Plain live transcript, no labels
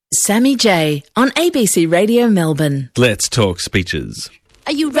Sammy J on ABC Radio Melbourne. Let's talk speeches.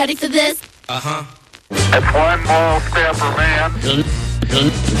 Are you ready for this? Uh-huh. It's one small step for man.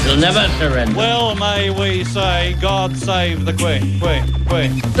 You'll never surrender. Well, may we say, God save the Queen.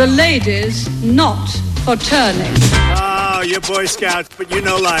 The ladies not for turning. Oh, you're Boy Scouts, but you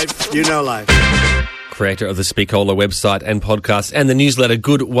know life. You know life. Creator of the Speakola website and podcast and the newsletter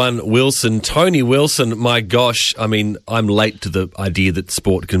Good One Wilson. Tony Wilson, my gosh, I mean, I'm late to the idea that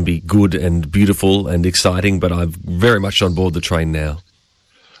sport can be good and beautiful and exciting, but I'm very much on board the train now.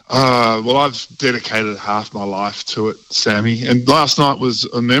 Well, I've dedicated half my life to it, Sammy. And last night was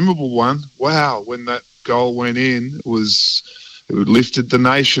a memorable one. Wow, when that goal went in, it lifted the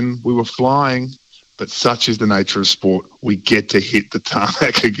nation. We were flying. But such is the nature of sport. We get to hit the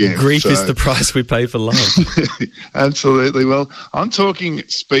tarmac again. Grief is the price we pay for love. Absolutely. Well, I'm talking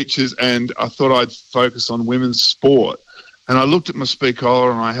speeches, and I thought I'd focus on women's sport. And I looked at my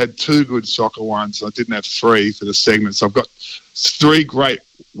Speakola, and I had two good soccer ones. I didn't have three for the segment. So I've got three great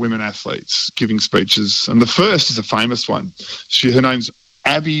women athletes giving speeches. And the first is a famous one. Her name's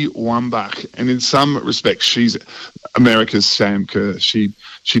Abby Wambach, and in some respects, she's America's Sam Kerr. She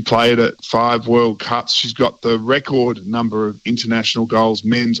played at 5 World Cups. She's got the record number of international goals,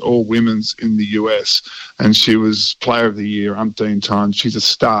 men's or women's, in the US, and she was Player of the Year umpteen times. She's a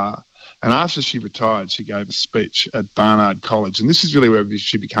star. And after she retired, she gave a speech at Barnard College, and this is really where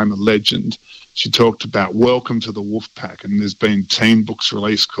she became a legend. She talked about welcome to the wolf pack, and there's been teen books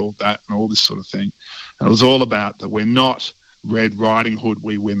released called that and all this sort of thing. And it was all about that we're not Red Riding Hood,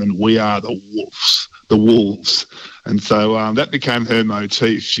 we women, we are the wolves. And so that became her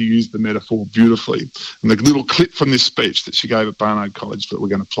motif. She used the metaphor beautifully. And the little clip from this speech that she gave at Barnard College that we're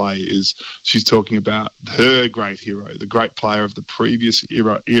going to play is she's talking about her great hero, the great player of the previous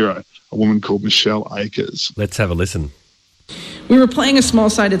era, a woman called Michelle Akers. Let's have a listen. We were playing a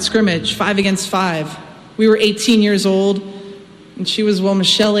small-sided scrimmage, 5 against 5. We were 18 years old, and she was,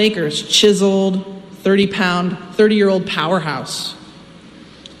 Michelle Akers, chiseled, 30-pound, 30-year-old powerhouse.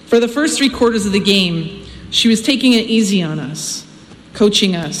 For the first 3 quarters of the game, she was taking it easy on us,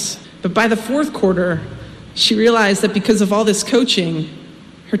 coaching us. But by the 4th quarter, she realized that because of all this coaching,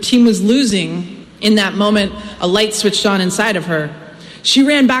 her team was losing. In that moment, a light switched on inside of her. She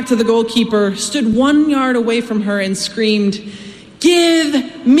ran back to the goalkeeper, stood 1 yard away from her, and screamed,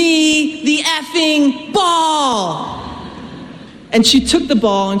 "Give me the effing ball!" And she took the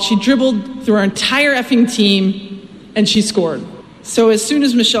ball and she dribbled through our entire effing team and she scored. So as soon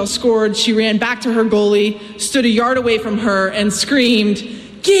as Michelle scored, she ran back to her goalie, stood 1 yard away from her and screamed,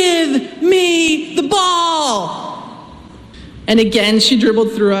 "Give me the ball!" And again, she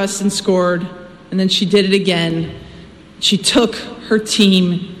dribbled through us and scored. And then she did it again. She took her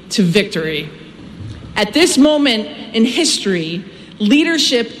team to victory. At this moment in history,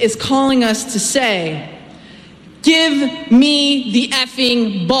 leadership is calling us to say, "Give me the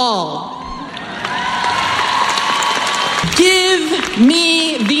effing ball. Give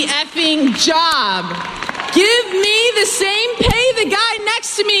me the effing job. Give me the same pay the guy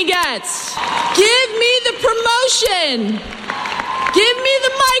next to me gets. Give me the promotion. Give me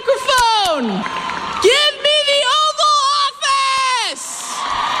the microphone. Give me the Oval Office.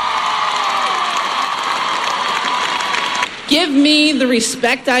 Give me the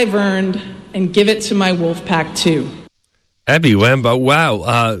respect I've earned and give it to my wolf pack too." Abby Wambach,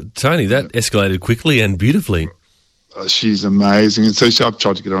 wow. Tony, that escalated quickly and beautifully. She's amazing. And so I've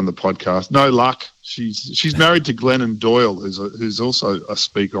tried to get her on the podcast. No luck. She's married to Glennon Doyle, who's also a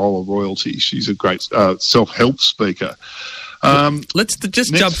Speakola royalty. She's a great self-help speaker. Let's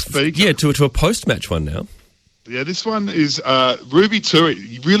just jump to a post-match one now. Yeah, this one is Ruby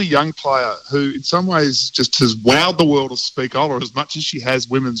Turi, a really young player who in some ways just has wowed the world of Speakola as much as she has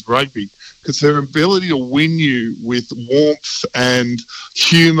women's rugby, because her ability to win you with warmth and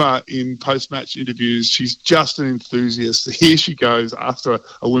humour in post-match interviews, she's just an enthusiast. Here she goes after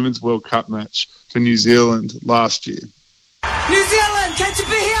a Women's World Cup match for New Zealand last year. New Zealand, can't you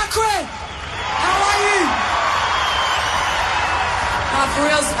be here, Craig? How are you? For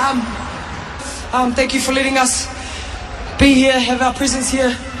reals, thank you for letting us be here, have our presence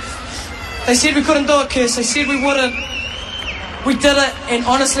here. They said we couldn't do it, Kirst. They said we wouldn't. We did it, and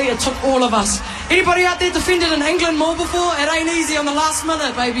honestly, it took all of us. Anybody out there defended in England more before? It ain't easy on the last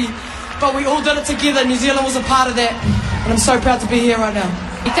minute, baby. But we all did it together. New Zealand was a part of that, and I'm so proud to be here right now.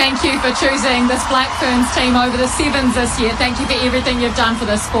 Thank you for choosing this Black Ferns team over the Sevens this year. Thank you for everything you've done for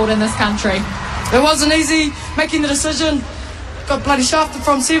this sport in this country. It wasn't easy making the decision. Got bloody shafted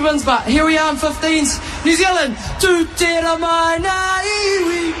from Sevens, but here we are in 15s. New Zealand, tu te ra mai na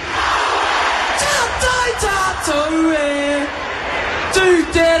iwi, ta tai ta tu e, tu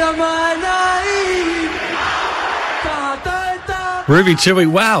te ra Ruby Tui,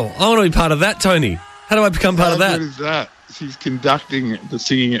 wow. I want to be part of that, Tony. How do I become part of that? How good is that? She's conducting the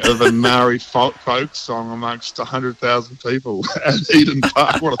singing of a Maori folk song amongst 100,000 people at Eden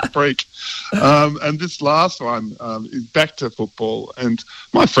Park. What a freak. And this last one is back to football. And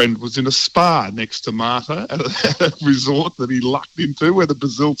my friend was in a spa next to Marta at a resort that he lucked into where the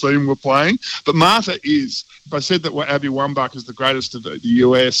Brazil team were playing. But Marta is, if I said that Abby Wambach is the greatest of the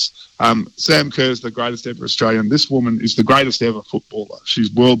US, Sam Kerr is the greatest ever Australian. This woman is the greatest ever footballer.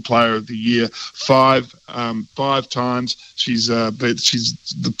 She's World Player of the Year five times. She's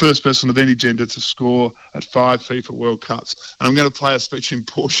the first person of any gender to score at 5 FIFA World Cups. And I'm going to play a speech in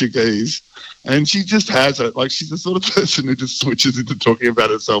Portuguese. And she just has it. Like, she's the sort of person who just switches into talking about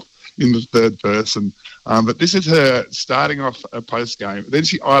herself in the third person. But this is her starting off a post-game. Then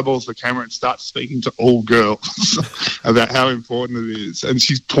she eyeballs the camera and starts speaking to all girls about how important it is. And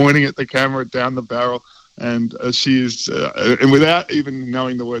she's pointing at the camera down the barrel. And she is, and without even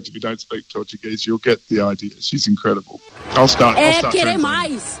knowing the words, if you don't speak Portuguese, you'll get the idea. She's incredible. I'll start querer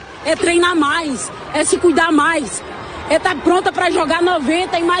mais, é treinar mais, é se cuidar mais, é estar pronta para jogar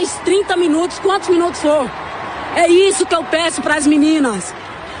 90 e mais 30 minutos, quantos minutos for. É isso que eu peço para as meninas.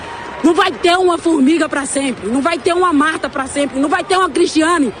 Não vai ter uma formiga para sempre, não vai ter uma Marta para sempre, não vai ter uma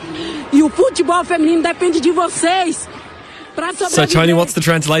Cristiane. E o futebol feminino depende de vocês. So, Tony, what's the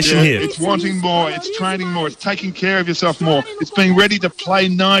translation here? It's wanting more, it's training more, it's taking care of yourself more, it's being ready to play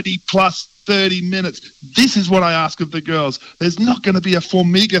 90 plus 30 minutes. This is what I ask of the girls. There's not going to be a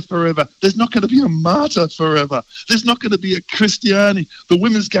Formiga forever. There's not going to be a Marta forever. There's not going to be a Cristiane. The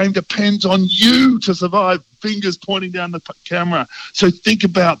women's game depends on you to survive. Fingers pointing down the camera. So think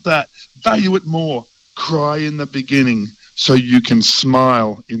about that. Value it more. Cry in the beginning so you can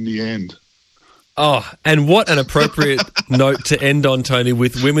smile in the end. Oh, and what an appropriate note to end on, Tony,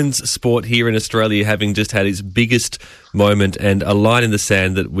 with women's sport here in Australia having just had its biggest moment and a line in the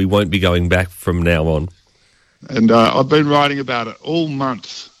sand that we won't be going back from now on. And I've been writing about it all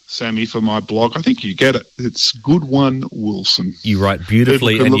month, Sammy, for my blog. I think you get it. It's Good One Wilson. You write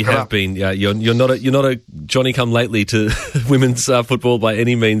beautifully, and you have been. You're not a Johnny-come-lately to women's football by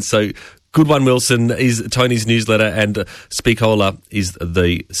any means. So, Good One Wilson is Tony's newsletter, and Speakola is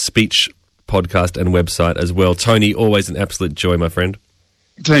the speech podcast and website as well. Tony, always an absolute joy, my friend.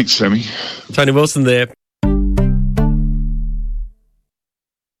 Thanks, Sammy. Tony Wilson there.